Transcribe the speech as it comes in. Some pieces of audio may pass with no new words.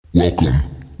Welcome.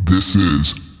 This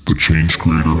is the Change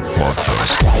Creator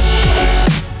Podcast.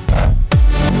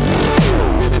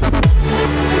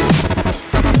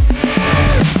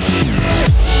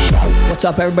 What's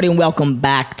up, everybody, and welcome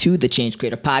back to the Change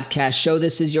Creator Podcast show.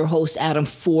 This is your host, Adam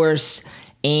Force,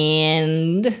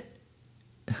 and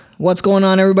what's going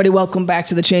on, everybody? Welcome back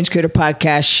to the Change Creator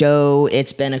Podcast show.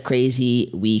 It's been a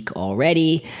crazy week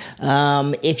already.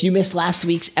 If you missed last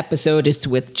week's episode, it's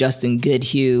with Justin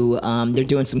Goodhue. They're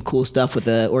doing some cool stuff with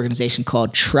an organization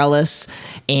called Trellis,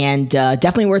 and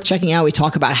definitely worth checking out. We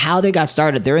talk about how they got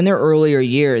started. They're in their earlier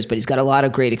years, but he's got a lot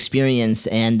of great experience,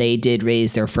 and they did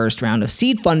raise their first round of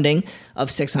seed funding of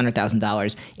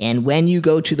 $600,000. And when you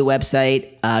go to the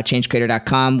website,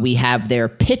 changecreator.com, we have their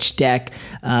pitch deck.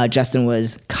 Justin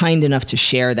was kind enough to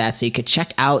share that, so you could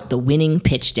check out the winning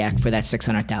pitch deck for that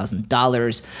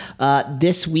 $600,000.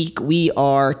 This week, we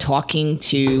are talking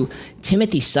to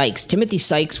Timothy Sykes. Timothy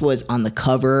Sykes was on the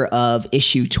cover of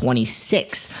issue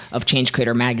 26 of Change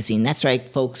Creator Magazine. That's right,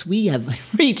 folks. We have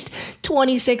reached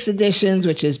 26 editions,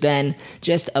 which has been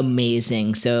just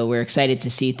amazing. So we're excited to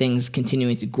see things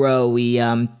continuing to grow.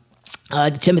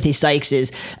 Timothy Sykes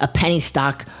is a penny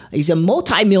stock. He's a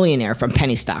multimillionaire from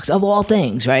penny stocks, of all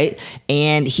things, right?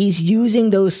 And he's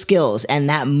using those skills and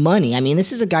that money. I mean,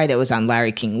 this is a guy that was on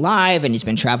Larry King Live, and he's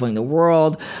been traveling the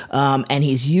world, and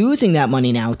he's using that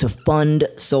money now to fund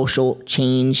social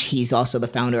change. He's also the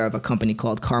founder of a company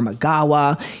called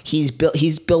Karmagawa.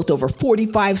 He's built over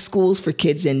 45 schools for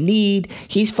kids in need.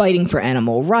 He's fighting for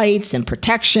animal rights and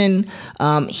protection.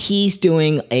 He's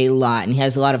doing a lot, and he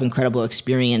has a lot of incredible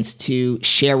experience to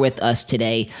share with us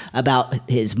today about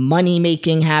his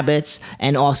money-making habits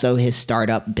and also his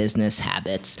startup business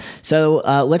habits. So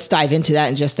let's dive into that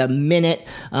in just a minute.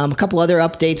 A couple other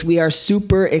updates. We are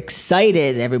super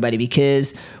excited, everybody,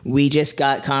 because we just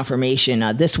got confirmation.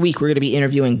 This week, we're going to be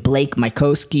interviewing Blake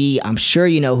Mycoskie. I'm sure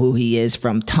you know who he is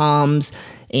from Tom's,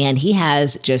 and he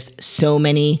has just so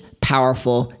many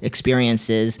powerful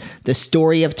experiences. The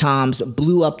story of Tom's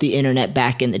blew up the internet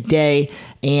back in the day,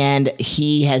 and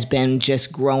he has been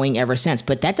just growing ever since.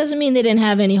 But that doesn't mean they didn't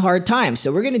have any hard times.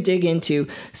 So we're going to dig into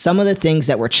some of the things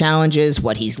that were challenges,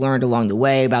 what he's learned along the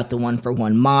way about the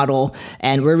one-for-one model,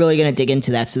 and we're really going to dig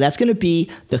into that. So that's going to be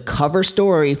the cover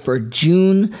story for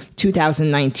June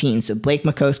 2019. So Blake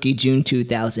Mycoskie, June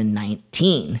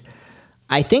 2019.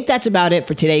 I think that's about it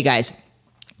for today, guys.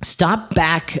 Stop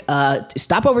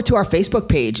over to our Facebook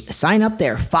page, sign up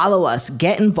there, follow us,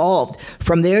 get involved.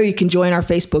 From there, you can join our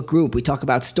Facebook group. We talk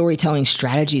about storytelling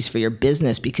strategies for your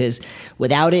business, because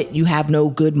without it, you have no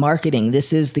good marketing.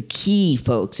 This is the key,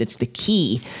 folks. It's the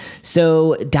key.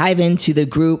 So dive into the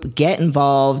group, get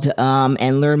involved,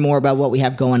 and learn more about what we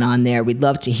have going on there. We'd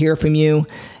love to hear from you.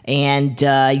 And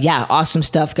awesome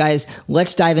stuff, guys.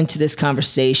 Let's dive into this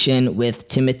conversation with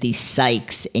Timothy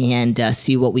Sykes and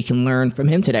see what we can learn from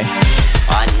him today.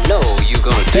 I know you're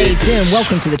going to Hey, Tim,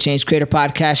 welcome to the Change Creator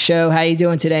Podcast show. How you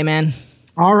doing today, man?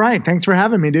 All right. Thanks for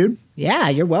having me, dude. Yeah,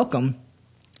 you're welcome.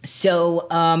 So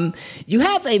you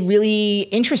have a really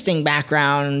interesting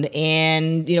background,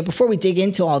 and before we dig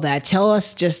into all that, tell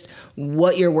us just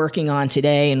what you're working on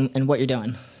today and what you're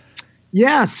doing.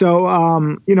 Yeah. So,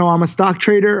 I'm a stock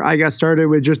trader. I got started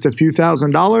with just a few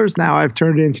 $1,000s. Now I've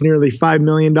turned it into nearly $5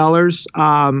 million.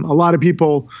 A lot of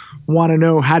people want to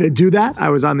know how to do that. I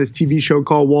was on this TV show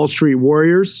called Wall Street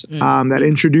Warriors that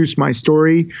introduced my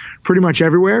story pretty much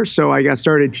everywhere. So I got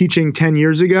started teaching 10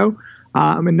 years ago.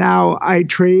 And now I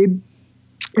trade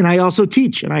and I also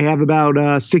teach. And I have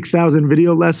about 6,000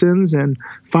 video lessons and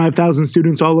 5,000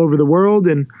 students all over the world.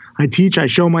 And I teach, I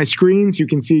show my screens. You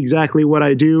can see exactly what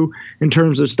I do in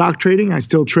terms of stock trading. I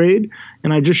still trade,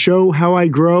 and I just show how I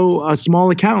grow a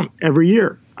small account every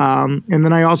year. And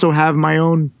then I also have my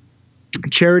own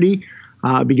charity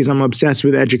because I'm obsessed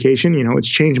with education. It's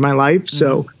changed my life.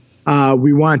 So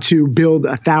we want to build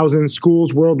 1,000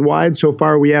 schools worldwide. So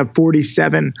far, we have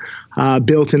 47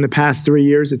 built in the past 3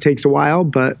 years. It takes a while,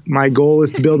 but my goal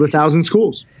is to build 1,000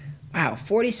 schools. Wow,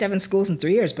 47 schools in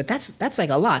 3 years, but that's like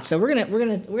a lot. So we're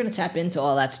gonna tap into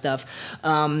all that stuff.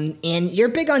 And you're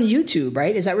big on YouTube,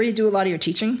 right? Is that where you do a lot of your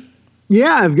teaching?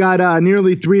 Yeah, I've got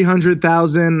nearly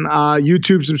 300,000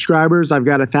 YouTube subscribers. I've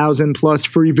got 1,000 plus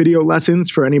free video lessons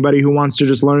for anybody who wants to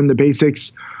just learn the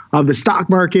basics of the stock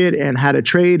market and how to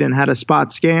trade and how to spot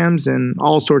scams and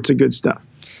all sorts of good stuff.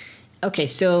 Okay,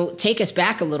 so take us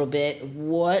back a little bit.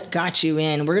 What got you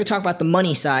in? We're going to talk about the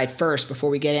money side first before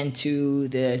we get into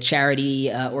the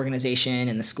charity organization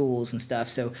and the schools and stuff.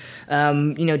 So,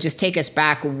 just take us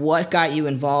back. What got you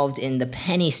involved in the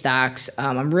penny stocks?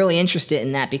 I'm really interested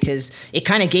in that because it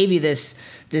kind of gave you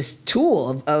this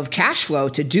tool of cash flow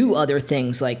to do other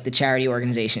things like the charity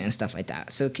organization and stuff like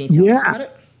that. So can you tell us about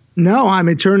it? No, I'm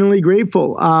eternally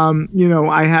grateful.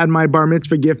 I had my bar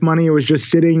mitzvah gift money. It was just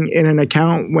sitting in an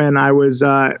account when I was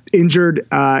injured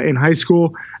in high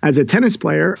school as a tennis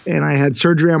player, and I had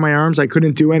surgery on my arms. I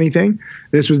couldn't do anything.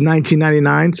 This was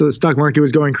 1999, so the stock market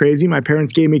was going crazy. My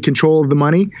parents gave me control of the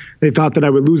money. They thought that I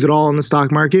would lose it all in the stock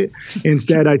market.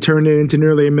 Instead, I turned it into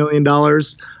nearly $1 million.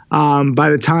 By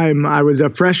the time I was a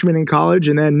freshman in college,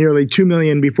 and then nearly $2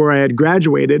 million before I had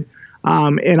graduated.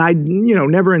 And I,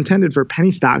 never intended for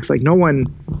penny stocks. Like no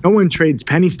one trades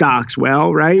penny stocks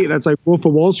well, right? That's like Wolf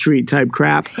of Wall Street type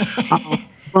crap.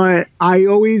 But I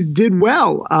always did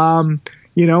well.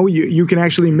 You can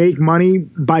actually make money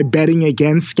by betting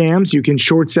against scams. You can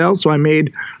short sell. So I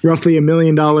made roughly $1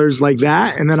 million like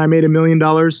that. And then I made $1 million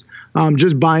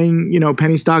just buying,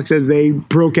 penny stocks as they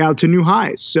broke out to new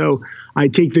highs. So I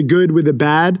take the good with the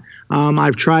bad.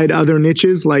 I've tried other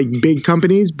niches like big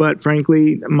companies, but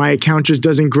frankly, my account just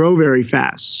doesn't grow very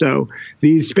fast. So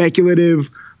these speculative,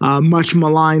 much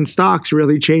maligned stocks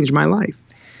really changed my life.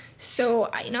 So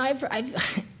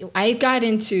I got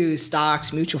into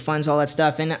stocks, mutual funds, all that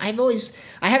stuff, and I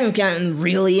haven't gotten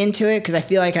really into it because I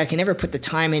feel like I can never put the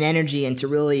time and energy into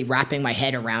really wrapping my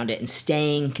head around it and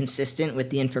staying consistent with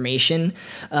the information.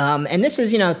 And this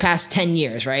is the past 10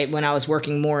 years, right? When I was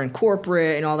working more in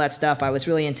corporate and all that stuff, I was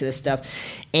really into this stuff.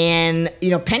 And,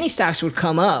 penny stocks would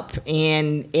come up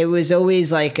and it was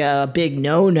always like a big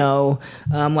no-no,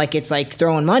 like it's like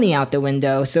throwing money out the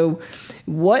window. So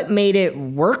what made it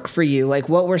work for you? Like,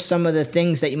 what were some of the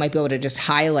things that you might be able to just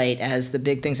highlight as the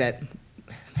big things that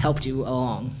helped you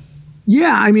along?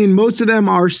 Yeah, I mean, most of them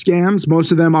are scams.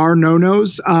 Most of them are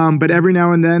no-nos. But every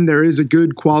now and then there is a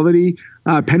good quality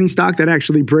penny stock that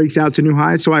actually breaks out to new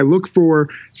highs. So I look for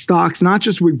stocks, not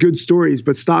just with good stories,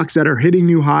 but stocks that are hitting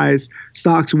new highs,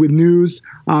 stocks with news.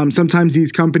 Sometimes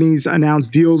these companies announce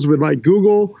deals with like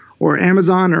Google or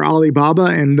Amazon or Alibaba,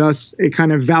 and thus it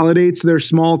kind of validates their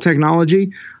small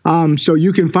technology. So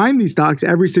you can find these stocks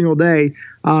every single day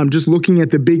just looking at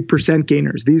the big percent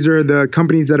gainers. These are the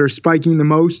companies that are spiking the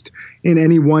most in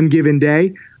any one given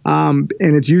day. And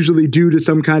it's usually due to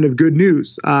some kind of good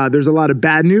news. There's a lot of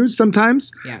bad news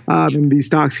sometimes, and these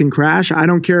stocks can crash. I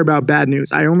don't care about bad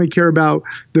news. I only care about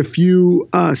the few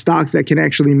stocks that can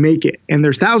actually make it. And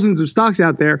there's thousands of stocks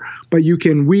out there, but you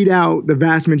can weed out the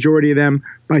vast majority of them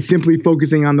by simply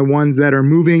focusing on the ones that are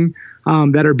moving,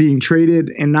 that are being traded,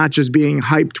 and not just being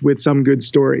hyped with some good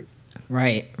story.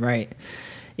 Right.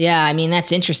 Yeah, I mean,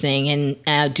 that's interesting.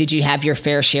 And did you have your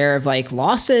fair share of like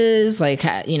losses? Like,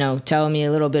 tell me a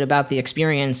little bit about the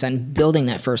experience and building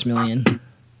that first million.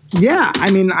 Yeah, I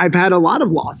mean, I've had a lot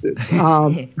of losses.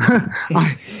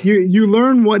 You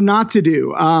learn what not to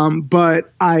do.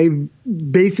 But I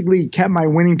basically kept my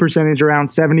winning percentage around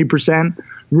 70%.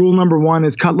 Rule number one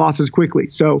is cut losses quickly.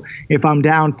 So if I'm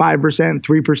down 5%,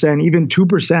 3%, even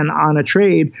 2% on a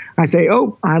trade, I say,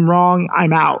 oh, I'm wrong,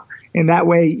 I'm out. And that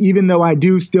way, even though I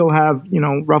do still have,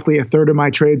 roughly a third of my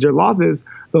trades are losses,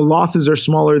 the losses are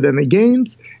smaller than the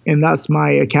gains, and thus my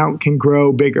account can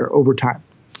grow bigger over time.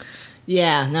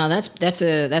 Yeah, no,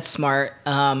 that's smart.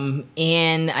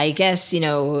 And I guess,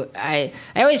 I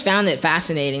always found it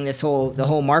fascinating, the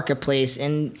whole marketplace.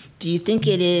 And do you think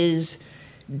it is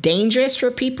dangerous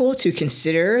for people to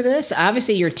consider this?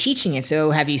 Obviously, you're teaching it.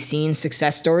 So have you seen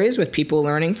success stories with people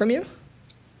learning from you?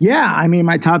 Yeah, I mean,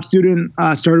 my top student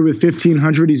started with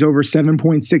 1,500. He's over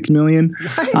 7.6 million.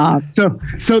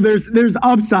 So there's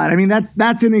upside. I mean, that's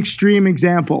an extreme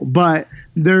example, but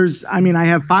I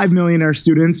have 5 millionaire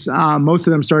students. Most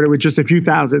of them started with just a few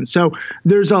thousand. So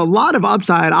there's a lot of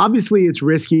upside. Obviously, it's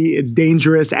risky. It's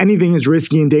dangerous. Anything is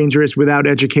risky and dangerous without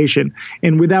education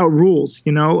and without rules.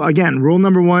 Again, rule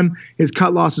number one is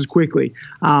cut losses quickly.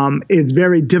 It's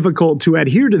very difficult to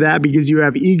adhere to that because you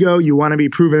have ego. You want to be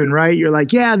proven right. You're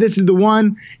like, yeah, this is the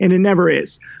one, and it never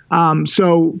is.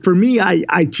 So for me,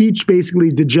 I teach basically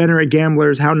degenerate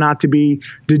gamblers how not to be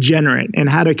degenerate and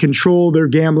how to control their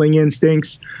gambling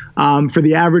instincts. For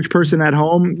the average person at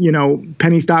home,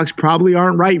 penny stocks probably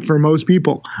aren't right for most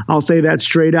people. I'll say that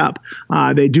straight up.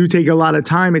 They do take a lot of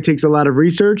time. It takes a lot of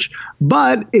research,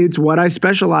 but it's what I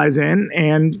specialize in.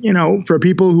 And, for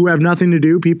people who have nothing to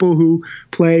do, people who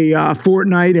play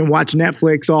Fortnite and watch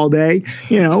Netflix all day,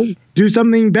 do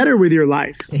something better with your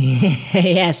life.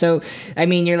 Yeah. So,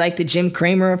 you're like the Jim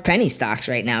Cramer of penny stocks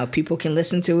right now. People can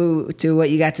listen to what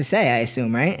you got to say, I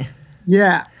assume, right?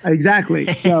 Yeah,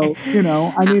 exactly. So,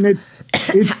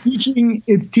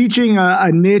 it's teaching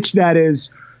a niche that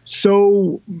is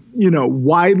so,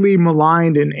 widely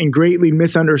maligned and greatly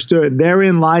misunderstood.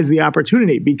 Therein lies the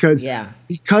opportunity because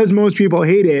most people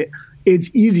hate it, it's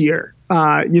easier.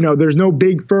 There's no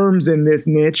big firms in this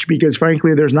niche because,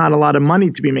 frankly, there's not a lot of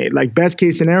money to be made. Like, best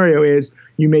case scenario is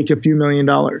you make a few $1 million.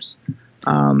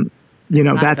 That's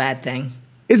not a bad thing.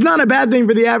 It's not a bad thing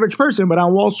for the average person, but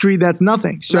on Wall Street, that's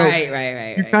nothing. So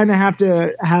you kind of have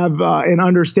to have an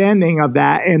understanding of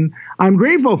that. And I'm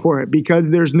grateful for it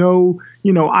because there's no,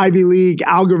 Ivy League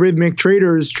algorithmic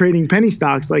traders trading penny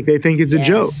stocks like they think it's a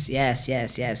joke.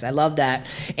 Yes. I love that.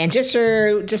 And just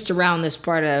to round this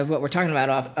part of what we're talking about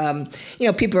off,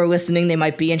 people are listening. They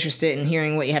might be interested in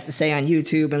hearing what you have to say on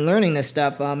YouTube and learning this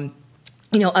stuff.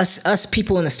 Us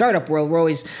people in the startup world, we're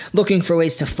always looking for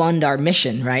ways to fund our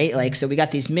mission, right? Like, so we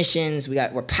got these missions,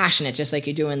 we're passionate, just like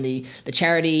you're doing the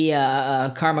charity,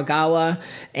 Karmagawa.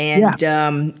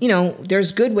 And,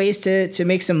 there's good ways to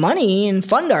make some money and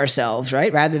fund ourselves,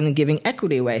 right? Rather than giving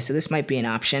equity away. So this might be an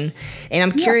option. And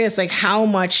I'm curious, like, how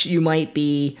much you might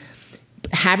be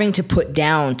having to put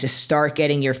down to start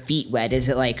getting your feet wet. Is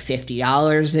it like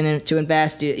 $50 in it to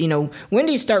invest? When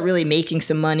do you start really making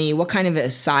some money? What kind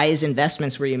of size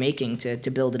investments were you making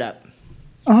to build it up?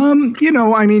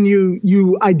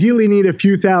 You ideally need a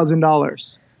few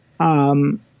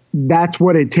 $1,000s. That's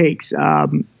what it takes.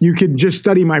 You could just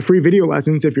study my free video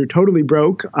lessons if you're totally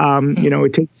broke.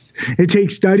 It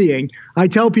takes studying. I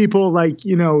tell people,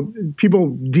 people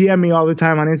DM me all the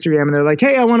time on Instagram and they're like,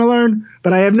 hey, I want to learn,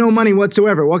 but I have no money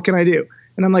whatsoever. What can I do?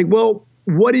 And I'm like, well,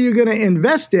 what are you going to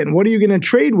invest in? What are you going to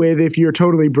trade with if you're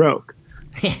totally broke?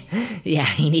 Yeah,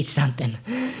 you need something.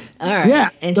 All right.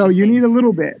 Yeah, so you need a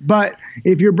little bit. But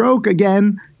if you're broke,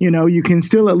 again, you can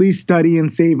still at least study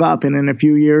and save up. And in a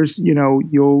few years,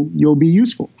 you'll be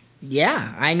useful.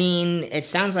 Yeah. It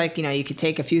sounds like, you could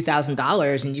take a few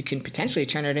 $1,000s and you can potentially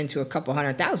turn it into a couple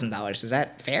 $100,000. Is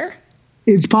that fair?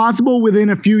 It's possible within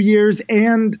a few years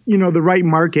and, the right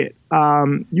market.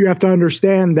 You have to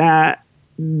understand that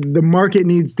the market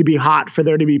needs to be hot for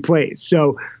there to be plays.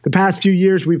 So the past few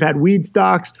years, we've had weed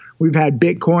stocks, we've had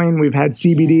Bitcoin, we've had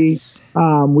CBD,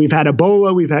 we've had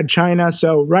Ebola, we've had China.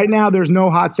 So right now, there's no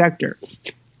hot sector.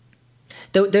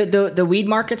 The weed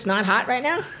market's not hot right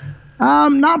now?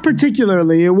 Not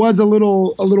particularly. It was a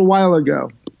little while ago.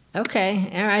 Okay.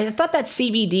 All right. I thought that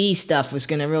CBD stuff was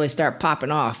going to really start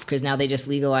popping off because now they just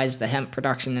legalized the hemp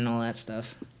production and all that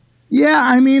stuff.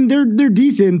 Yeah, they're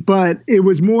decent, but it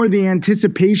was more the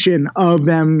anticipation of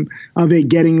it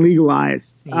getting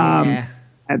legalized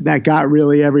that got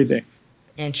really everything.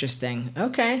 Interesting.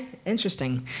 Okay,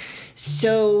 interesting.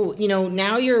 So,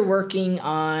 now you're working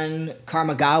on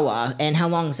Karmagawa, and how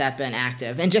long has that been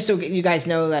active? And just so you guys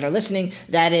know that are listening,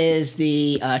 that is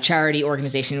the charity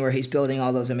organization where he's building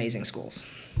all those amazing schools.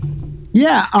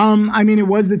 Yeah, it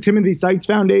was the Timothy Sykes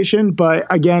Foundation, but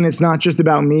again, it's not just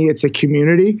about me, it's a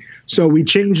community. So we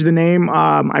changed the name.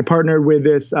 I partnered with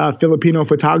this Filipino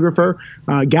photographer.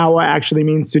 Gawa actually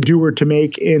means to do or to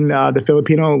make in the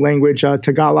Filipino language,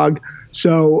 Tagalog.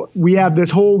 So we have this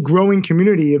whole growing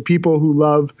community of people who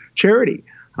love charity.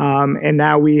 And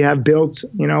now we have built,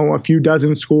 a few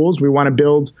dozen schools. We want to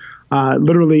build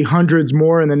literally hundreds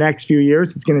more in the next few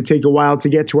years. It's going to take a while to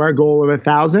get to our goal of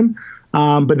 1,000.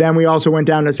 But then we also went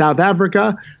down to South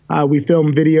Africa. We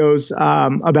filmed videos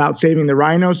about saving the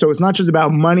rhino. So it's not just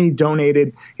about money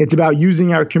donated. It's about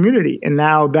using our community. And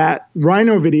now that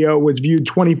rhino video was viewed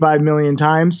 25 million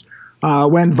times,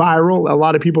 went viral. A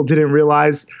lot of people didn't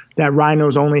realize that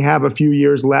rhinos only have a few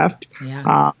years left.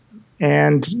 Yeah.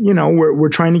 And, we're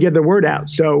trying to get the word out.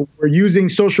 So we're using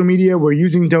social media, we're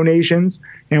using donations,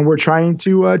 and we're trying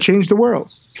to change the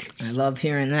world. I love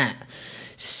hearing that.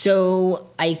 So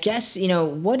I guess,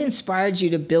 what inspired you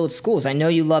to build schools? I know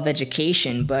you love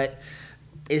education, but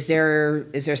is there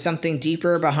something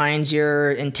deeper behind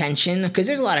your intention? Because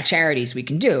there's a lot of charities we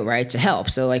can do, right, to help.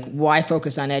 So, why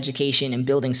focus on education and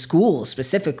building schools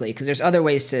specifically? Because there's other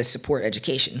ways to support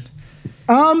education.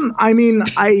 I mean,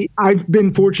 I've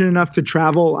been fortunate enough to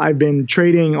travel. I've been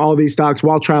trading all these stocks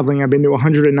while traveling. I've been to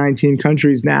 119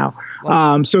 countries now.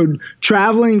 Wow. So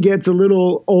traveling gets a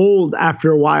little old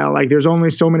after a while. Like there's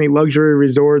only so many luxury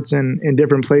resorts and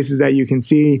different places that you can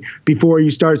see before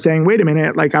you start saying, wait a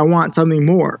minute, like I want something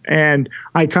more. And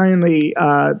I kind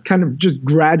of just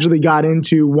gradually got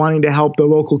into wanting to help the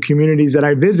local communities that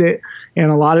I visit. And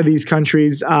a lot of these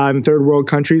countries, third world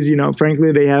countries,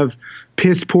 frankly, they have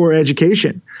piss poor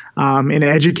education. And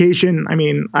education, I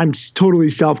mean, I'm totally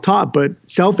self-taught, but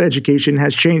self-education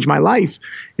has changed my life.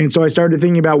 And so I started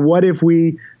thinking about what if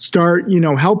we start,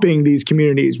 helping these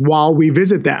communities while we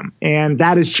visit them. And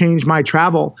that has changed my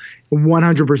travel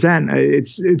 100%.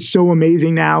 It's so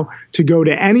amazing now to go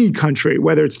to any country,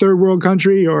 whether it's third world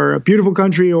country or a beautiful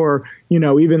country or,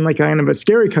 even like kind of a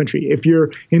scary country. If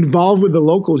you're involved with the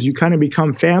locals, you kind of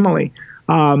become family.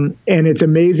 And it's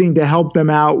amazing to help them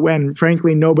out when,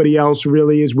 frankly, nobody else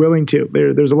really is willing to.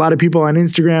 There's a lot of people on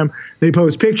Instagram, they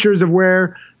post pictures of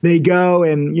where they go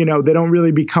and, they don't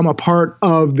really become a part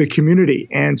of the community.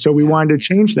 And so we wanted to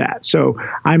change that. So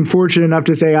I'm fortunate enough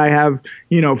to say I have,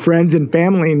 friends and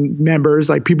family members,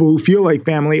 like people who feel like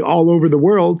family all over the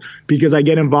world because I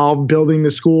get involved building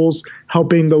the schools,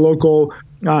 helping the local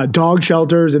dog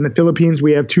shelters. In the Philippines,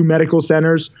 we have 2 medical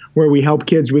centers where we help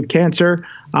kids with cancer.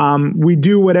 We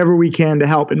do whatever we can to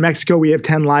help. In Mexico, we have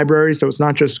 10 libraries, so it's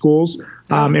not just schools.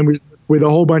 And we with a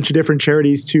whole bunch of different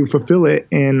charities to fulfill it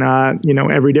in,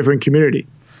 every different community.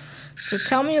 So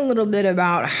tell me a little bit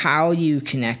about how you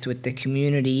connect with the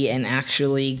community and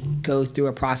actually go through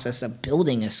a process of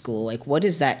building a school. Like, what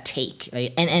does that take?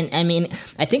 And I mean,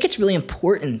 I think it's really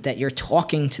important that you're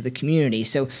talking to the community.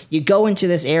 So you go into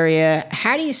this area.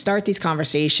 How do you start these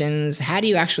conversations? How do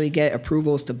you actually get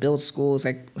approvals to build schools?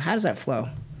 Like, how does that flow?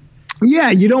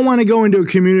 Yeah, you don't want to go into a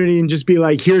community and just be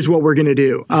like, here's what we're going to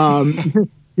do.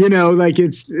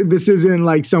 This isn't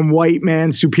like some white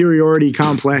man superiority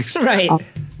complex. Right.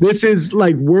 This is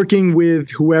like working with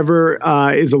whoever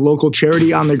is a local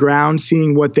charity on the ground,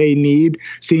 seeing what they need,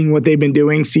 seeing what they've been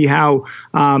doing, see how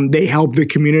they help the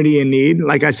community in need.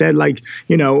 Like I said,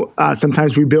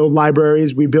 sometimes we build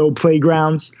libraries, we build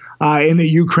playgrounds in the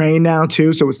Ukraine now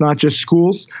too. So it's not just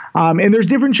schools. And there's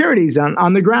different charities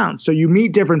on the ground. So you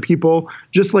meet different people,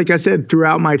 just like I said,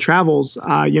 throughout my travels,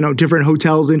 different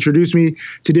hotels introduce me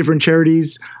to different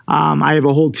charities. I have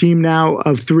a whole team now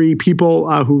of 3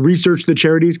 people who research the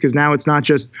charities because now it's not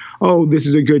just, oh, this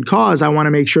is a good cause. I want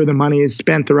to make sure the money is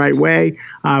spent the right way.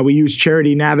 We use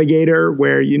Charity Navigator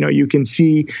where, you can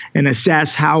see and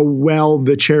assess how well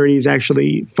the charity is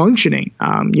actually functioning.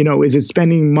 Is it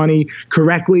spending money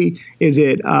correctly? Is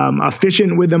it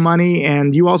efficient with the money?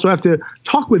 And you also have to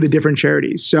talk with the different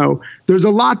charities. So there's a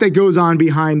lot that goes on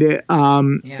behind it.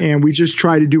 And we just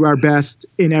try to do our best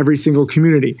in every single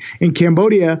community. In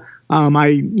Cambodia,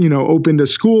 I opened a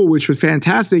school, which was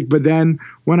fantastic. But then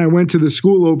when I went to the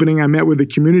school opening, I met with the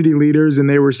community leaders and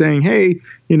they were saying, hey,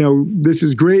 this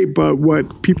is great, but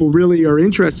what people really are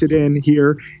interested in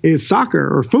here is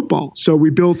soccer or football. So we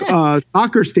built a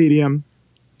soccer stadium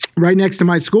right next to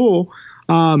my school.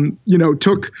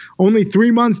 Took only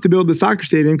 3 months to build the soccer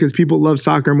stadium because people love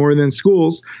soccer more than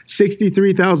schools.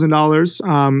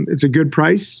 $63,000. It's a good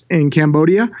price in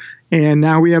Cambodia. And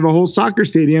now we have a whole soccer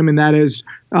stadium, and that is,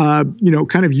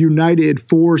 kind of united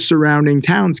 4 surrounding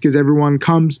towns because everyone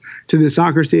comes to the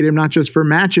soccer stadium, not just for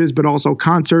matches, but also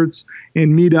concerts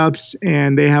and meetups.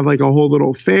 And they have like a whole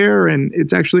little fair, and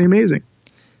it's actually amazing.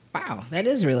 Wow, that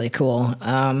is really cool.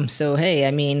 So, hey,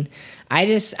 I mean,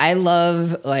 I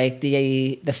love like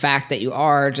the fact that you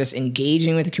are just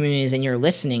engaging with the communities and you're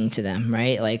listening to them,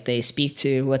 right? Like they speak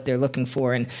to what they're looking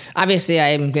for. And obviously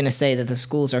I'm going to say that the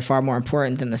schools are far more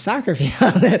important than the soccer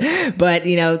field, but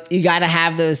you got to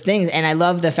have those things. And I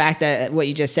love the fact that what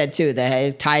you just said too, that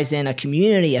it ties in a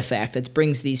community effect. It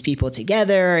brings these people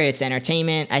together. It's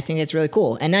entertainment. I think it's really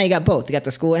cool. And now you got both. You got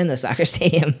the school and the soccer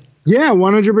stadium. Yeah,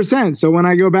 100%. So when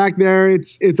I go back there,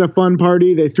 it's a fun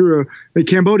party. The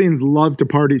Cambodians love to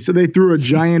party. So they threw a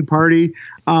giant party.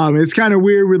 It's kind of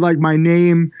weird with like my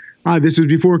name. This was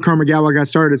before Karmagawa got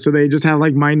started. So they just have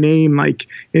like my name, like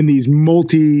in these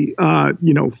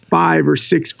 5 or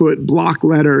 6 foot block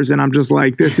letters. And I'm just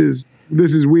like, this is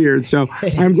weird. So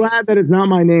I'm glad that it's not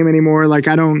my name anymore. Like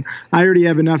I already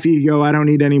have enough ego. I don't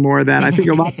need any more of that. I think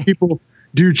a lot of people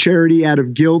do charity out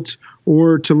of guilt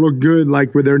or to look good,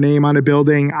 like with their name on a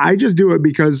building. I just do it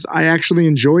because I actually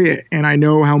enjoy it, and I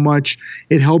know how much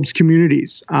it helps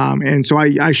communities. And so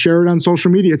I share it on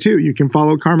social media too. You can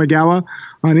follow Karmagawa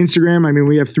on Instagram. I mean,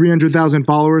 we have 300,000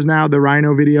 followers now. The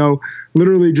rhino video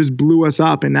literally just blew us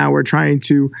up, and now we're trying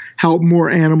to help more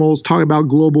animals, talk about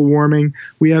global warming.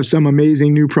 We have some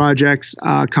amazing new projects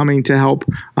coming to help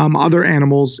other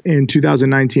animals in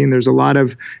 2019. There's a lot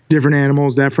of different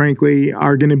animals that, frankly,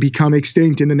 are going to become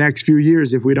extinct in the next few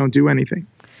years if we don't do anything.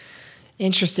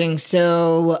 Interesting.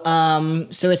 So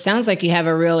it sounds like you have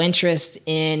a real interest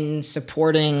in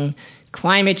supporting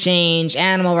climate change,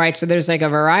 animal rights. So there's like a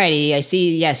variety. I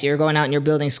see, yes, you're going out and you're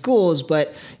building schools,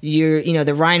 but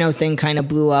the rhino thing kind of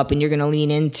blew up and you're going to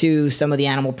lean into some of the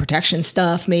animal protection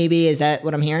stuff maybe. Is that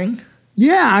what I'm hearing?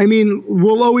 Yeah, I mean,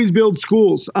 we'll always build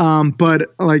schools.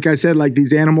 But like I said, like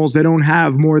these animals, they don't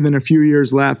have more than a few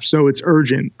years left. So it's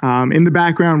urgent. In the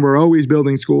background, we're always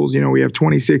building schools. We have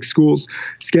 26 schools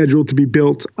scheduled to be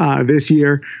built this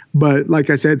year. But like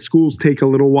I said, schools take a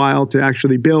little while to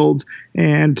actually build.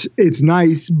 And it's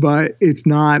nice, but it's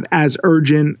not as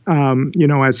urgent,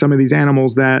 as some of these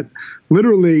animals that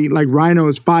literally, like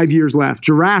rhinos, 5 years left.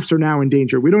 Giraffes are now in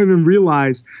danger. We don't even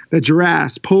realize that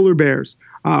giraffes, polar bears,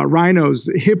 rhinos,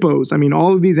 hippos, I mean,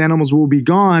 all of these animals will be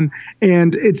gone.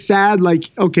 And it's sad,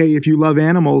 like, okay, if you love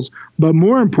animals, but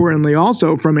more importantly,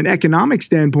 also from an economic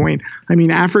standpoint, I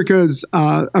mean, Africa's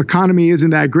economy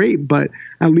isn't that great, but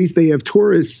at least they have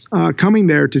tourists coming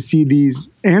there to see these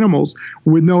animals.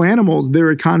 With no animals,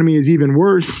 their economy is even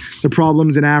worse. The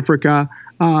problems in Africa,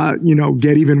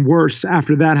 get even worse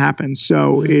after that happens.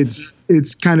 So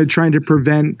it's kind of trying to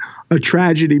prevent a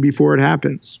tragedy before it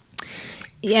happens.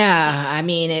 Yeah, I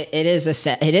mean, it is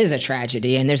a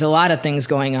tragedy, and there's a lot of things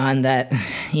going on that,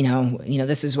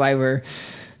 this is why we're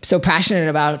so passionate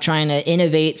about trying to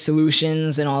innovate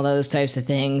solutions and all those types of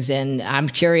things. And I'm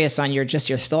curious on your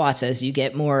thoughts as you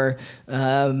get more,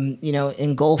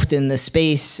 engulfed in the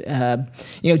space.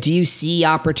 Do you see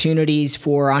opportunities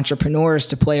for entrepreneurs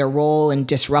to play a role in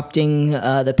disrupting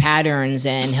the patterns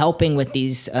and helping with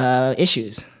these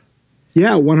issues?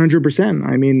 Yeah, 100%.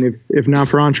 I mean, if not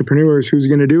for entrepreneurs, who's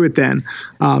going to do it then?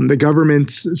 The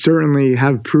governments certainly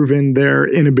have proven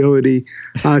their inability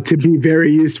to be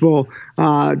very useful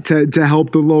to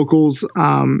help the locals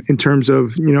in terms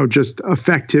of, just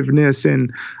effectiveness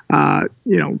and,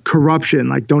 corruption.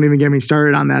 Like, don't even get me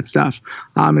started on that stuff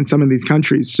in some of these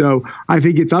countries. So I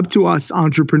think it's up to us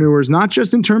entrepreneurs, not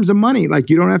just in terms of money. Like,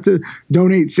 you don't have to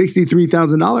donate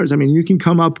 $63,000. I mean, you can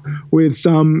come up with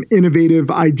some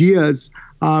innovative ideas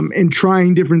and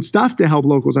trying different stuff to help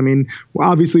locals. I mean,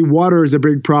 obviously water is a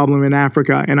big problem in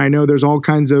Africa, and I know there's all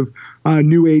kinds of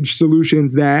new age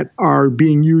solutions that are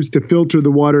being used to filter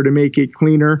the water to make it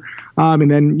cleaner. And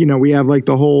then, we have like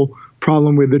the whole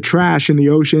problem with the trash in the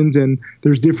oceans, and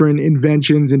there's different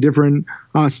inventions and different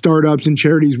startups and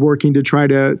charities working to try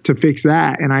to fix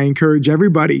that. And I encourage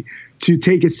everybody to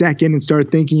take a second and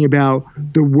start thinking about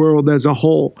the world as a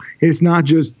whole. It's not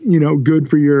just, good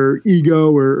for your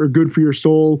ego or good for your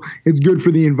soul. It's good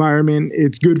for the environment.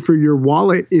 It's good for your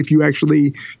wallet if you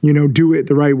actually, do it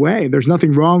the right way. There's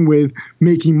nothing wrong with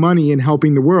making money and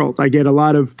helping the world. I get a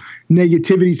lot of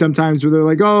negativity sometimes where they're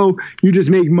like, oh, you just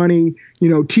make money,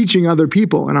 teaching other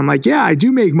people. And I'm like, yeah, I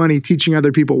do make money teaching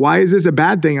other people. Why is this a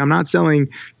bad thing? I'm not selling,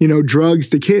 drugs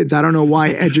to kids. I don't know why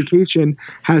education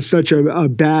has such a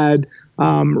bad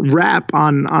rap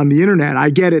on the internet. I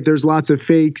get it. There's lots of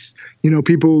fakes,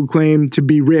 people who claim to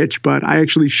be rich, but I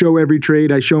actually show every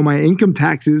trade. I show my income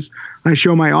taxes. I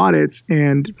show my audits.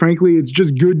 And frankly, it's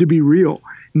just good to be real.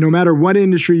 No matter what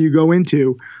industry you go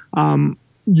into,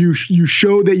 you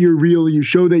show that you're real. You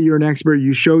show that you're an expert.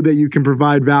 You show that you can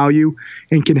provide value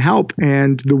and can help.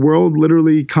 And the world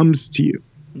literally comes to you.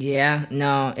 Yeah,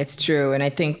 no, it's true. And I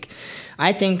think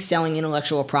selling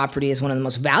intellectual property is one of the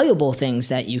most valuable things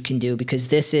that you can do, because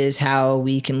this is how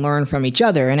we can learn from each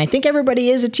other. And I think everybody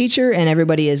is a teacher and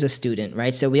everybody is a student,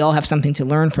 right? So we all have something to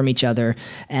learn from each other.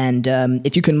 And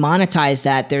if you can monetize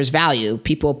that, there's value.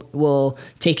 People will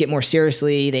take it more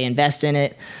seriously. They invest in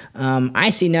it. I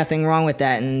see nothing wrong with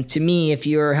that. And to me, if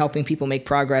you're helping people make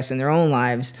progress in their own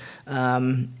lives,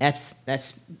 that's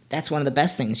one of the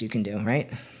best things you can do,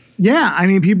 right? Yeah, I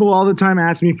mean, people all the time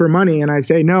ask me for money, and I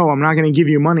say, no, I'm not going to give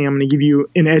you money. I'm going to give you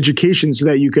an education so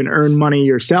that you can earn money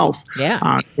yourself.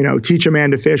 Yeah. Teach a man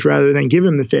to fish rather than give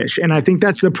him the fish. And I think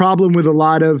that's the problem with a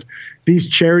lot of these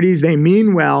charities. They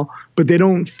mean well, but they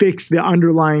don't fix the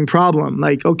underlying problem.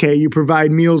 Like, okay, you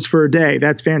provide meals for a day.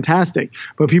 That's fantastic.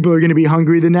 But people are going to be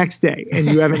hungry the next day, and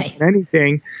you haven't Right. done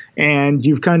anything. And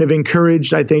you've kind of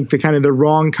encouraged, I think, the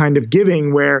wrong kind of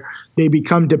giving where they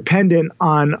become dependent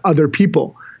on other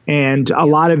people. And a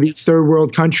lot of these third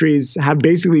world countries have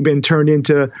basically been turned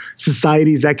into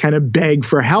societies that kind of beg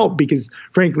for help because,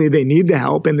 frankly, they need the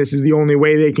help and this is the only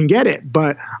way they can get it.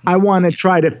 But I want to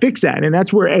try to fix that. And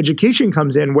that's where education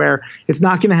comes in, where it's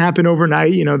not going to happen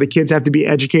overnight. The kids have to be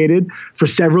educated for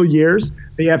several years.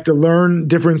 They have to learn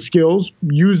different skills,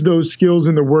 use those skills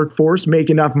in the workforce, make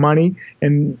enough money.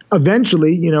 And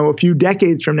eventually, a few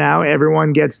decades from now,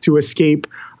 everyone gets to escape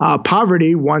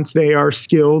poverty once they are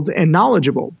skilled and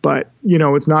knowledgeable. But,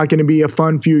 it's not going to be a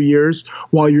fun few years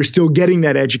while you're still getting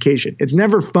that education. It's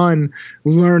never fun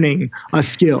learning a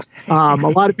skill. A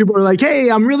lot of people are like,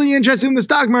 hey, I'm really interested in the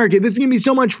stock market. This is going to be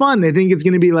so much fun. They think it's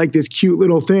going to be like this cute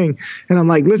little thing. And I'm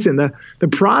like, listen, the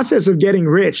process of getting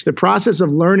rich, the process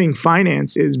of learning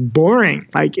finance is boring.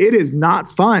 Like, it is not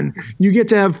fun. You get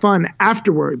to have fun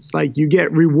afterwards. Like, you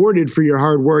get rewarded for your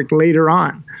hard work later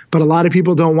on. But a lot of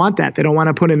people don't want that. They don't want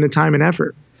to put in the time and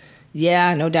effort.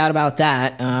 Yeah, no doubt about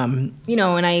that. And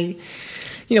I,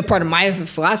 part of my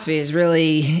philosophy is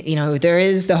really, there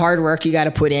is the hard work you got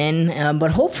to put in,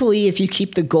 but hopefully if you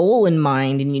keep the goal in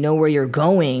mind and you know where you're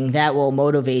going, that will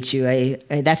motivate you.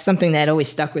 That's something that always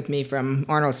stuck with me from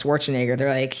Arnold Schwarzenegger. They're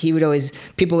like,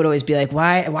 people would always be like,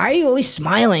 why are you always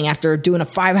smiling after doing a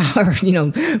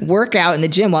 5-hour, workout in the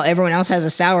gym while everyone else has a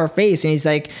sour face? And he's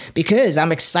like, because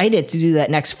I'm excited to do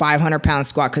that next 500-pound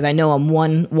squat because I know I'm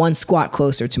one squat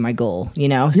closer to my goal, So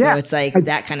Yeah. it's like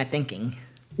that kind of thinking.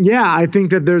 Yeah, I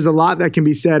think that there's a lot that can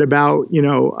be said about,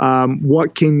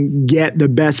 what can get the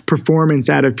best performance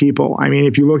out of people. I mean,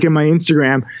 if you look at my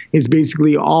Instagram, it's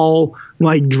basically all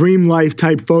like dream life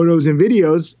type photos and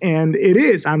videos. And it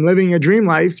is. I'm living a dream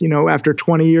life, after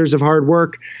 20 years of hard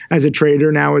work as a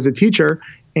trader, now as a teacher.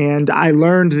 And I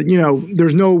learned,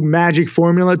 there's no magic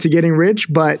formula to getting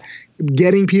rich, but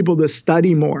getting people to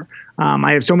study more.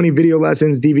 I have so many video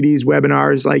lessons, DVDs,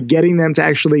 webinars, like getting them to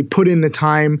actually put in the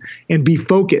time and be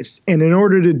focused. And in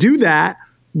order to do that,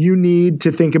 you need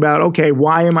to think about, okay,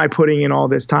 why am I putting in all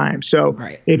this time? So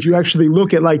Right. If you actually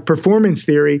look at like performance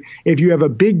theory, if you have a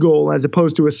big goal as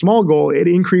opposed to a small goal, it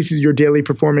increases your daily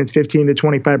performance 15 to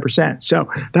 25%. So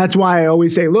that's why I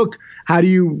always say, look, how do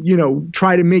you,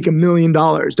 try to make $1 million?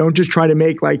 Don't just try to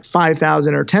make like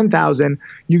 5,000 or 10,000.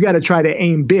 You got to try to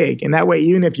aim big. And that way,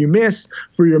 even if you miss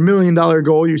for your $1 million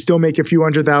goal, you still make a few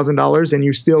 $100,000 and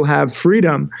you still have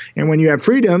freedom. And when you have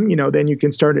freedom, then you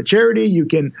can start a charity. You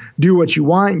can do what you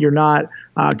want. You're not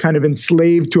kind of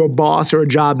enslaved to a boss or a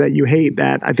job that you hate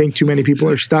that I think too many people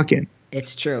are stuck in.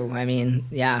 It's true. I mean,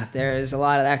 yeah, there's a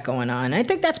lot of that going on. And I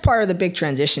think that's part of the big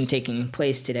transition taking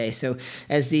place today. So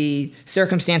as the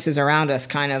circumstances around us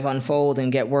kind of unfold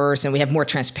and get worse, and we have more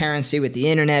transparency with the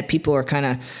internet, people are kind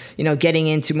of, getting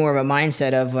into more of a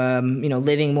mindset of,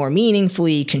 living more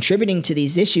meaningfully, contributing to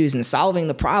these issues and solving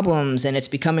the problems. And it's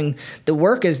becoming, the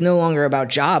work is no longer about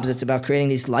jobs. It's about creating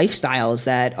these lifestyles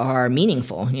that are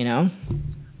meaningful,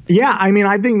 Yeah, I mean,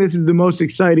 I think this is the most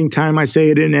exciting time. I say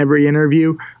it in every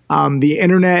interview. The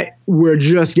internet, we're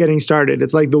just getting started.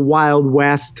 It's like the Wild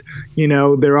West.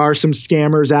 There are some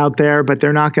scammers out there, but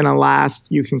they're not going to last.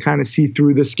 You can kind of see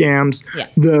through the scams. Yeah.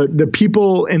 The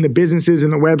people and the businesses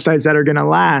and the websites that are going to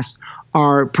last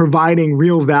are providing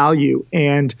real value.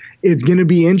 And it's going to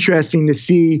be interesting to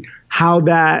see how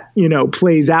that,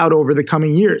 plays out over the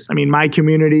coming years. I mean, my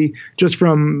community, just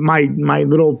from my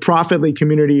little Profitly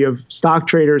community of stock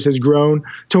traders, has grown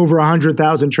to over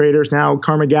 100,000 traders now.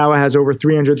 Karmagawa has over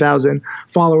 300,000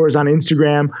 followers on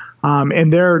Instagram.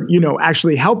 And they're,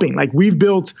 actually helping. Like, we've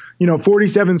built,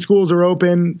 47 schools are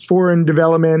open, 4 in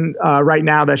development right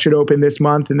now that should open this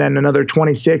month, and then another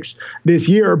 26 this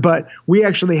year. But we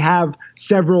actually have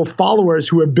several followers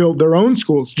who have built their own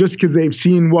schools just because they've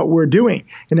seen what we're doing.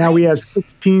 And now we have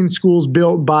 16 schools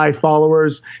built by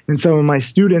followers and some of my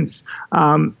students.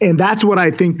 And that's what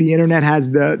I think the internet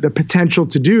has the potential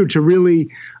to do, to really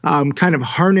kind of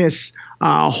harness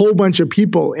a whole bunch of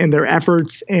people and their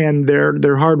efforts and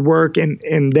their hard work.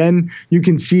 And then you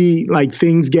can see like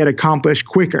things get accomplished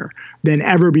quicker than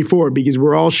ever before because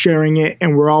we're all sharing it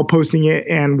and we're all posting it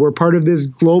and we're part of this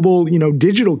global,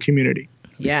 digital community.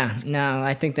 Yeah, no,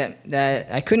 I think that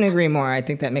I couldn't agree more. I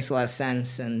think that makes a lot of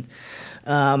sense. And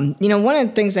One of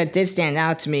the things that did stand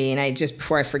out to me, and I just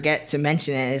before I forget to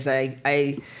mention it, is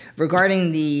I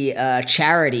regarding the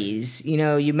charities.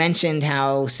 You mentioned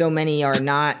how so many are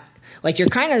not. Like you're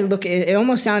kind of it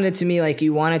almost sounded to me like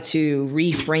you wanted to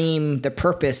reframe the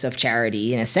purpose of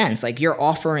charity in a sense. Like your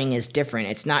offering is different.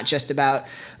 It's not just about,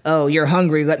 oh, you're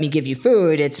hungry, let me give you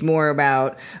food. It's more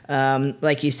about,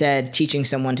 like you said, teaching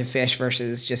someone to fish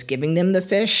versus just giving them the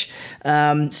fish.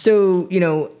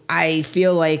 I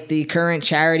feel like the current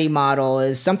charity model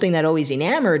is something that always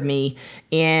enamored me.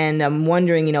 And I'm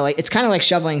wondering, it's kind of like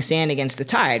shoveling sand against the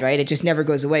tide, right? It just never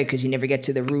goes away because you never get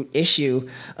to the root issue.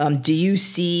 Do you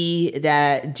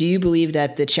believe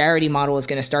that the charity model is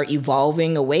going to start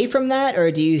evolving away from that?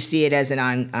 Or do you see it as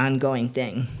an ongoing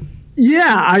thing?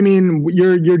 Yeah, I mean,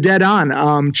 you're dead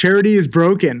on. Charity is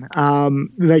broken. I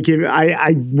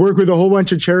work with a whole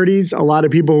bunch of charities. A lot of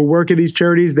people who work at these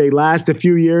charities, they last a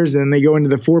few years and they go into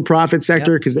the for-profit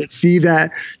sector because they see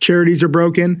that charities are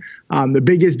broken. The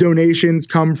biggest donations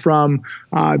come from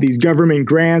these government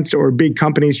grants or big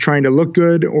companies trying to look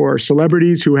good, or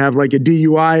celebrities who have like a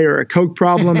DUI or a coke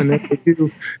problem and then they do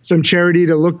some charity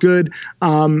to look good.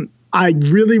 I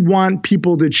really want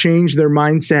people to change their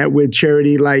mindset with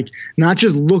charity, like not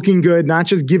just looking good, not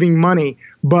just giving money,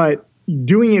 but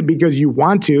doing it because you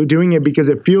want to, doing it because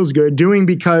it feels good, doing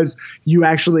because you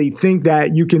actually think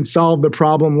that you can solve the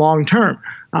problem long term.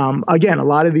 Again, a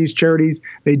lot of these charities,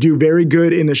 they do very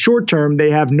good in the short term.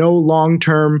 They have no long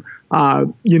term,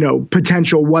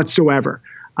 potential whatsoever.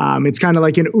 It's kind of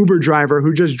like an Uber driver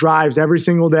who just drives every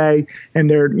single day and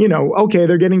they're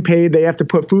getting paid. They have to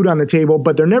put food on the table,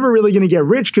 but they're never really going to get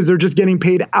rich because they're just getting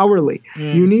paid hourly.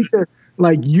 You need to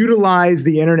utilize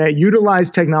the internet,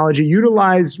 utilize technology,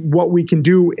 utilize what we can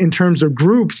do in terms of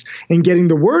groups and getting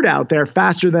the word out there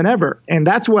faster than ever. And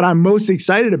that's what I'm most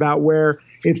excited about, where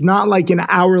it's not like an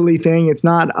hourly thing. It's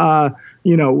not a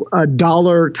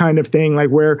dollar kind of thing, like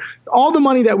where all the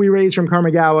money that we raise from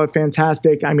Kamigawa,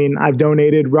 fantastic. I mean, I've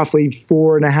donated roughly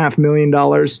 $4.5 million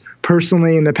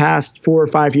personally in the past 4 or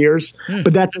 5 years,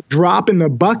 but that's a drop in the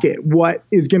bucket. What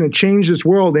is going to change this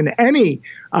world in any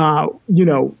of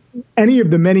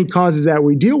the many causes that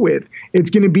we deal with, it's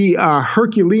going to be a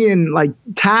Herculean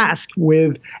task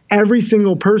with every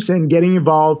single person getting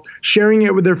involved, sharing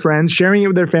it with their friends, sharing it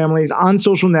with their families on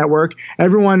social network,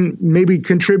 everyone maybe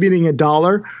contributing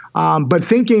 $1, but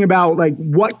thinking about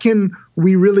what can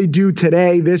we really do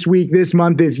today, this week, this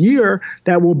month, this year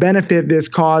that will benefit this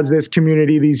cause, this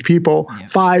community, these people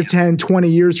 5, 10, 20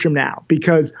 years from now.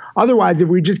 Because otherwise, if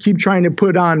we just keep trying to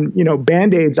put on,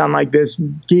 Band-Aids on this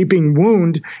gaping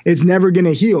wound, it's never going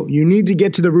to heal. You need to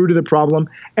get to the root of the problem.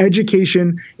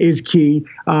 Education is key.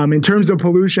 In terms of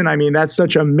pollution, I mean, that's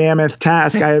such a mammoth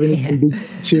task. I haven't even begun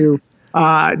to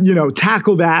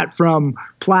tackle that, from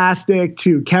plastic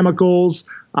to chemicals,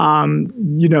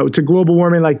 to global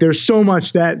warming. There's so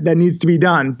much that needs to be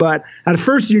done. But at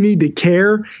first you need to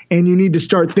care and you need to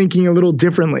start thinking a little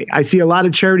differently. I see a lot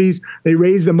of charities, they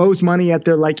raise the most money at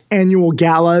their annual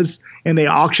galas and they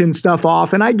auction stuff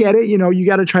off. And I get it. You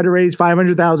got to try to raise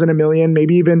 500,000, $1 million,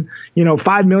 maybe even,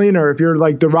 5 million. Or if you're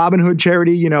like the Robin Hood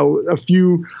charity, a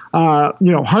few,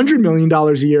 $100 million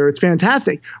a year, it's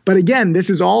fantastic. But again,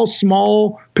 this is all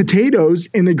small potatoes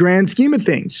in the grand scheme of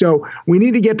things. So we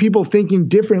need to get people thinking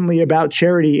differently about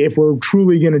charity if we're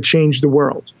truly going to change the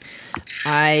world.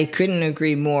 I couldn't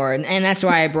agree more. And that's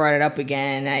why I brought it up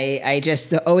again. I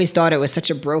just always thought it was such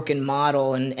a broken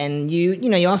model. And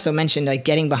you also mentioned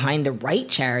getting behind the right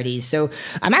charities. So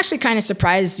I'm actually kind of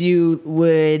surprised you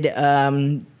would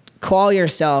call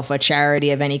yourself a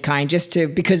charity of any kind,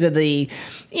 because of the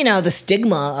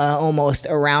stigma almost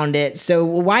around it. So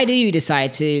why do you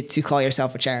decide to call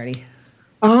yourself a charity?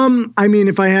 I mean,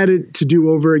 if I had it to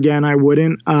do over again, I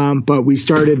wouldn't. But we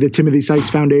started the Timothy Sykes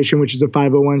Foundation, which is a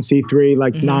 501c3,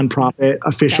 nonprofit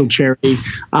official charity.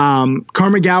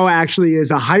 Kamigawa actually is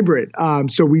a hybrid.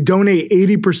 So we donate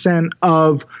 80%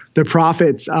 of the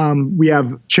profits. We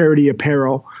have charity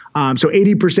apparel. So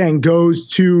 80% goes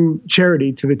to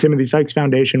charity, to the Timothy Sykes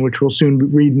Foundation, which will soon be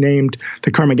renamed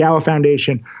the Kamigawa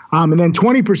Foundation. And then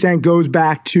 20% goes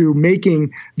back to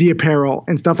making the apparel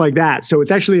and stuff like that. So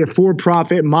it's actually a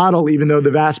for-profit model, even though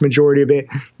the vast majority of it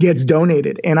gets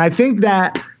donated. And I think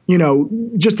that,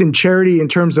 just in charity, in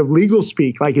terms of legal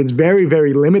speak, it's very,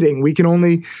 very limiting. We can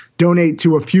only donate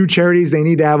to a few charities. They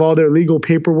need to have all their legal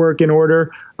paperwork in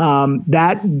order.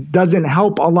 That doesn't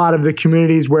help a lot of the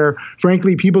communities where,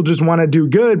 frankly, people just want to do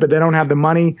good, but they don't have the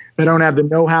money, they don't have the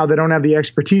know-how, they don't have the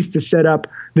expertise to set up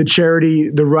the charity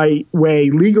the right way,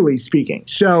 legally speaking.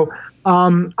 So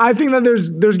I think that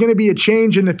there's going to be a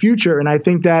change in the future, and I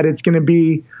think that it's going to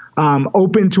be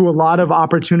open to a lot of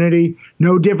opportunity.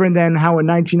 No different than how in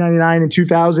 1999 and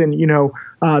 2000,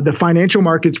 the financial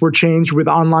markets were changed with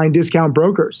online discount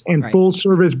brokers, and full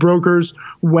service brokers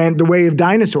went the way of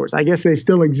dinosaurs. I guess they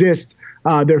still exist.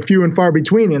 They're few and far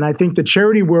between. And I think the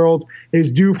charity world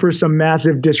is due for some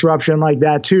massive disruption like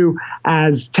that too,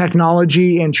 as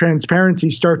technology and transparency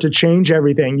start to change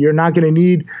everything. You're not going to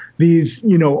need these,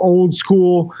 old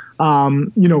school,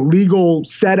 legal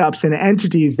setups and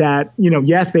entities that,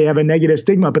 yes, they have a negative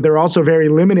stigma, but they're also very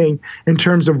limiting in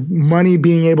terms of money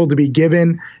being able to be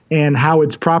given and how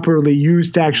it's properly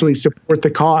used to actually support the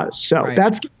cause. So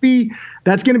that's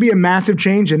going to be a massive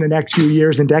change in the next few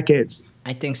years and decades.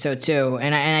 I think so too.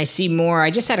 And I see more. I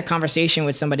just had a conversation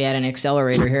with somebody at an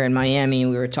accelerator here in Miami.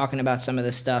 We were talking about some of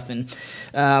this stuff and,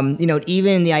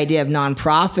 even the idea of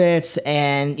nonprofits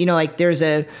and,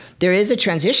 there is a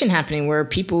transition happening where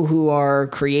people who are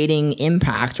creating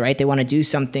impact, right? They want to do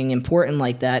something important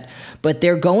like that, but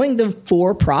they're going the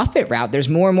for-profit route. There's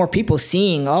more and more people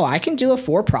seeing, I can do a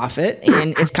for-profit,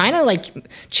 and it's kind of like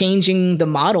changing the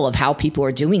model of how people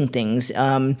are doing things.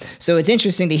 So it's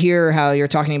interesting to hear how you're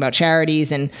talking about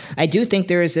charities, and I do think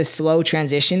there is this slow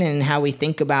transition in how we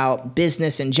think about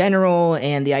business in general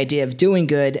and the idea of doing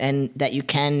good, and that you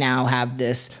can now have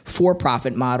this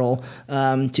for-profit model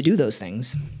to do those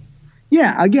things.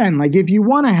 Yeah, again, like if you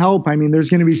want to help, there's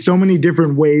going to be so many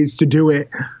different ways to do it.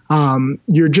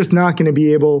 You're just not going to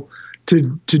be able to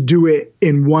do it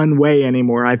in one way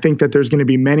anymore. I think that there's going to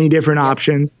be many different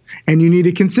options, and you need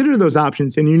to consider those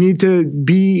options, and you need to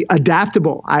be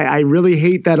adaptable. I really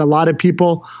hate that a lot of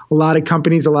people, a lot of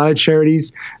companies, a lot of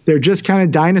charities, they're just kind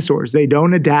of dinosaurs. They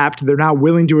don't adapt. They're not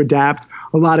willing to adapt.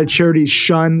 A lot of charities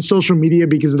shun social media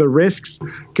because of the risks,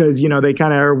 because, they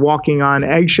kind of are walking on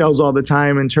eggshells all the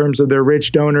time in terms of their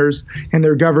rich donors and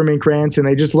their government grants. And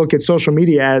they just look at social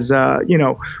media as, a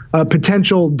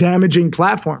potential damaging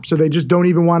platform. So they just don't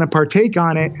even want to partake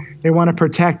on it. They want to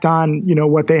protect on,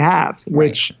 what they have,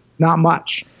 which not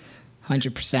much.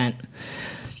 100%.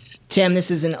 Tim,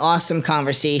 this is an awesome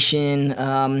conversation.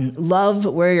 Love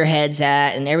where your head's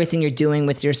at and everything you're doing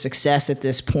with your success at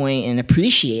this point, and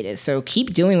appreciate it. So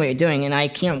keep doing what you're doing, and I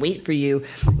can't wait for you.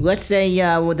 Let's say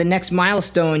with the next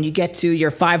milestone, you get to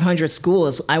your 500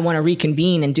 schools. I want to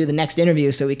reconvene and do the next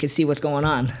interview so we can see what's going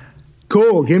on.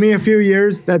 Cool. Give me a few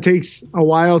years. That takes a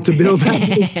while to build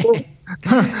that.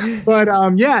 But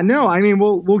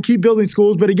we'll keep building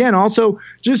schools. But again, also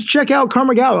just check out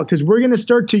Karmagawa, because we're going to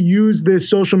start to use this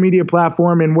social media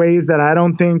platform in ways that I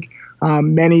don't think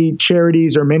many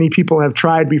charities or many people have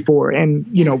tried before. And,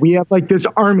 we have like this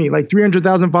army, like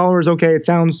 300,000 followers. Okay, it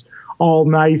sounds all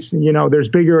nice. There's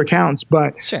bigger accounts,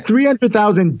 but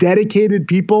 300,000 dedicated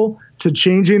people to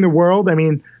changing the world.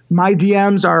 My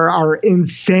DMs are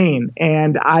insane,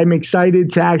 and I'm excited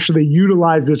to actually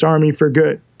utilize this army for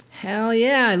good. Hell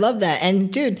yeah, I love that.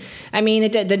 And dude,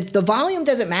 the volume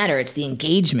doesn't matter. It's the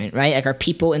engagement, right? Like, are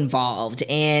people involved?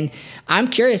 And I'm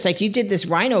curious, like you did this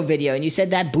Rhino video and you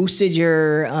said that boosted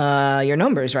your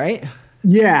numbers, right?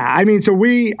 Yeah.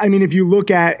 If you look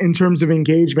at in terms of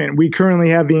engagement, we currently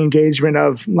have the engagement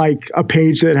of like a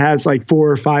page that has like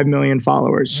 4 or 5 million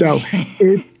followers. So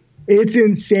it's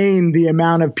insane the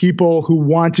amount of people who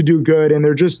want to do good, and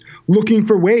they're just looking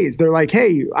for ways. They're like,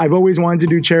 hey, I've always wanted to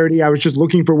do charity. I was just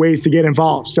looking for ways to get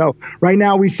involved. So right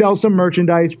now we sell some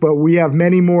merchandise, but we have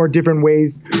many more different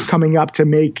ways coming up to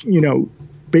make,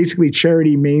 basically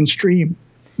charity mainstream.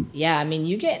 Yeah,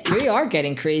 we are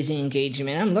getting crazy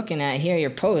engagement. I'm looking at here your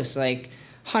posts, like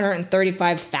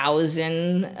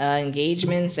 135,000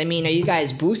 engagements. Are you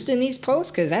guys boosting these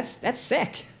posts? Because that's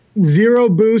sick. Zero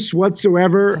boost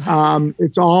whatsoever.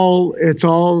 It's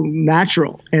all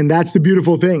natural. And that's the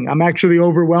beautiful thing. I'm actually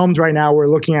overwhelmed right now. We're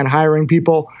looking at hiring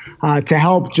people to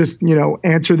help just,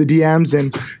 answer the DMs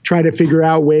and try to figure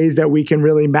out ways that we can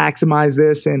really maximize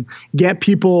this and get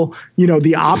people,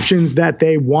 the options that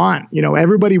they want.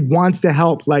 Everybody wants to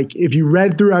help. Like if you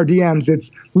read through our DMs,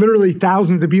 it's literally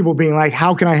thousands of people being like,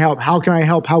 how can I help? How can I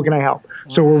help? How can I help? Wow.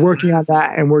 So we're working on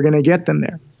that, and we're going to get them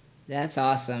there. That's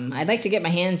awesome. I'd like to get my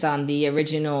hands on the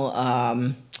original,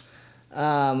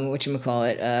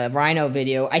 Rhino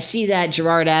video. I see that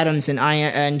Gerard Adams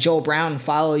and Joel Brown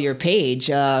follow your page,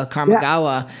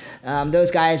 Karmagawa. Yeah. Those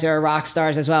guys are rock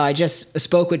stars as well. I just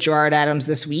spoke with Gerard Adams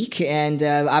this week, and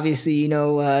obviously,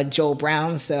 Joel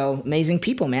Brown. So amazing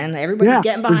people, man. Everybody's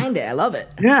getting behind it. I love it.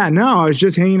 Yeah, no, I was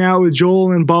just hanging out with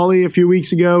Joel in Bali a few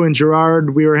weeks ago, and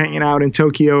Gerard, we were hanging out in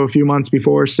Tokyo a few months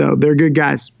before. So they're good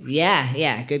guys.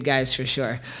 Yeah, good guys for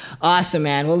sure. Awesome,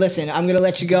 man. Well, listen, I'm going to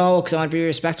let you go because I want to be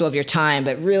respectful of your time,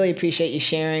 but really appreciate you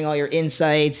sharing all your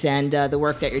insights and the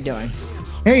work that you're doing.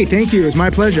 Hey, thank you. It's my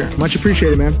pleasure. Much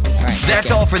appreciated, man. All right. That's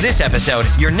all for this episode.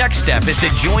 Your next step is to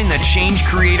join the Change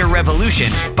Creator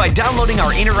Revolution by downloading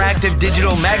our interactive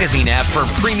digital magazine app for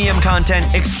premium content,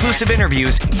 exclusive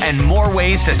interviews, and more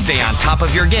ways to stay on top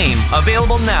of your game.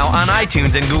 Available now on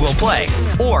iTunes and Google Play.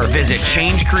 Or visit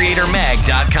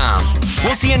changecreatormag.com.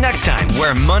 We'll see you next time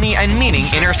where money and meaning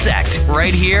intersect,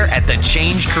 right here at the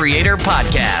Change Creator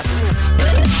Podcast.